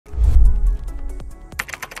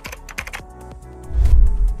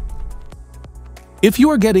If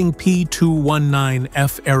you are getting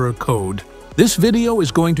P219F error code, this video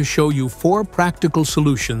is going to show you 4 practical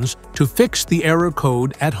solutions to fix the error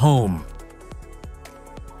code at home.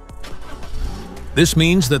 This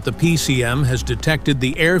means that the PCM has detected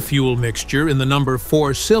the air-fuel mixture in the number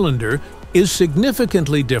 4 cylinder is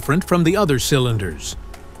significantly different from the other cylinders.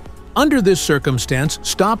 Under this circumstance,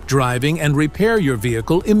 stop driving and repair your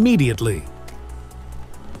vehicle immediately.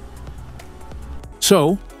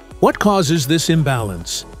 So, what causes this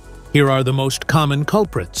imbalance? Here are the most common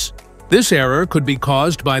culprits. This error could be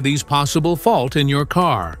caused by these possible faults in your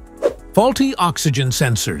car. Faulty oxygen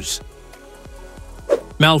sensors.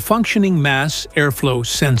 Malfunctioning mass airflow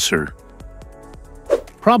sensor.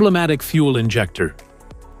 Problematic fuel injector.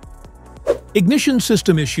 Ignition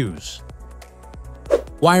system issues.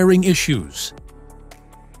 Wiring issues.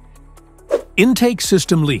 Intake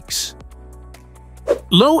system leaks.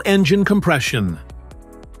 Low engine compression.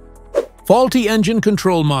 Faulty engine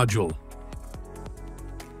control module.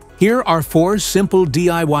 Here are 4 simple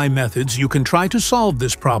DIY methods you can try to solve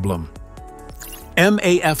this problem.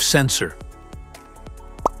 MAF Sensor.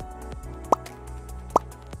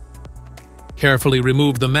 Carefully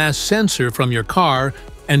remove the mass sensor from your car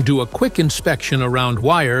and do a quick inspection around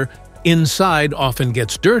wire. Inside often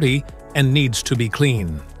gets dirty and needs to be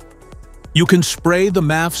cleaned. You can spray the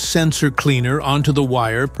MAF sensor cleaner onto the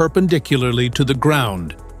wire perpendicularly to the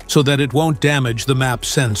ground so that it won't damage the MAF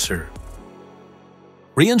sensor.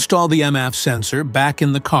 Reinstall the MAF sensor back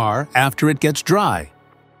in the car after it gets dry.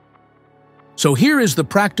 So here is the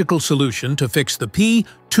practical solution to fix the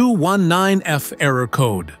P219F error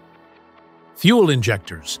code. Fuel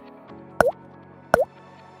injectors.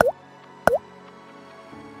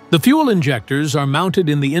 The fuel injectors are mounted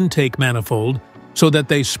in the intake manifold so that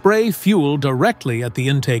they spray fuel directly at the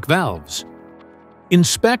intake valves.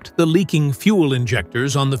 Inspect the leaking fuel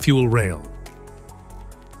injectors on the fuel rail.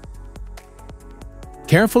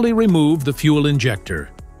 Carefully remove the fuel injector.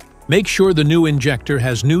 Make sure the new injector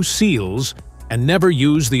has new seals and never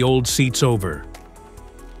use the old seats over.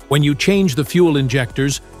 When you change the fuel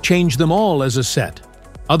injectors, change them all as a set.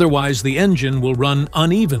 Otherwise, the engine will run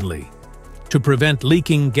unevenly. To prevent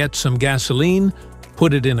leaking, get some gasoline,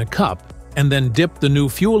 put it in a cup, and then dip the new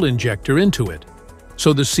fuel injector into it.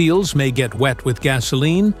 So the seals may get wet with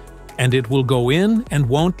gasoline, and it will go in and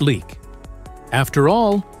won't leak. After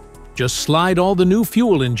all, just slide all the new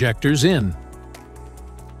fuel injectors in.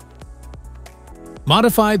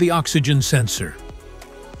 Modify the oxygen sensor.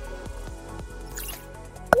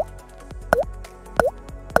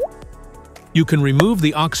 You can remove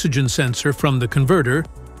the oxygen sensor from the converter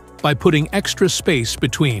by putting extra space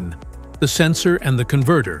between the sensor and the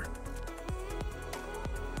converter.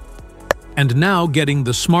 And now getting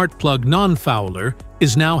the smart plug non-fouler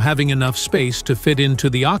is now having enough space to fit into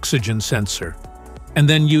the oxygen sensor, and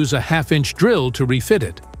then use a 1/2-inch drill to refit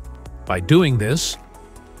it. By doing this,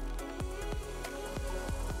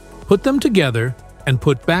 put them together and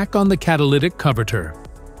put back on the catalytic converter.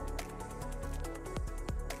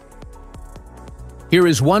 Here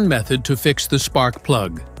is one method to fix the spark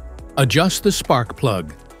plug. Adjust the spark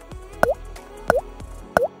plug.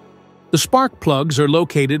 The spark plugs are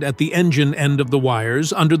located at the engine end of the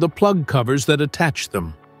wires under the plug covers that attach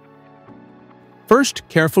them. First,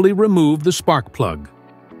 carefully remove the spark plug.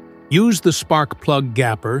 Use the spark plug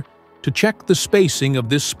gapper to check the spacing of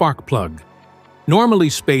this spark plug. Normally,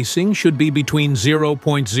 spacing should be between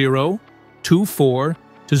 0.024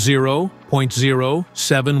 to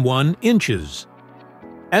 0.071 inches.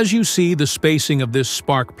 As you see, the spacing of this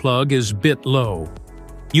spark plug is a bit low.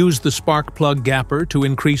 Use the spark plug gapper to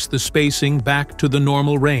increase the spacing back to the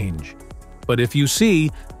normal range. But if you see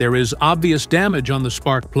there is obvious damage on the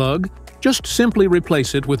spark plug, just simply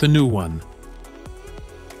replace it with a new one.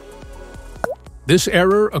 This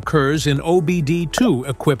error occurs in OBD2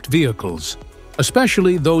 equipped vehicles,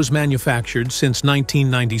 especially those manufactured since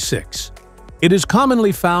 1996. It is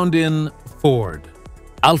commonly found in Ford,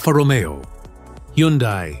 Alfa Romeo,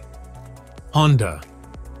 Hyundai, Honda,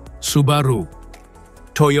 Subaru,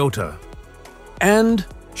 Toyota, and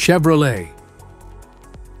Chevrolet.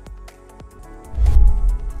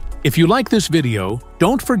 If you like this video,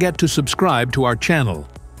 don't forget to subscribe to our channel.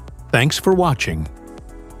 Thanks for watching.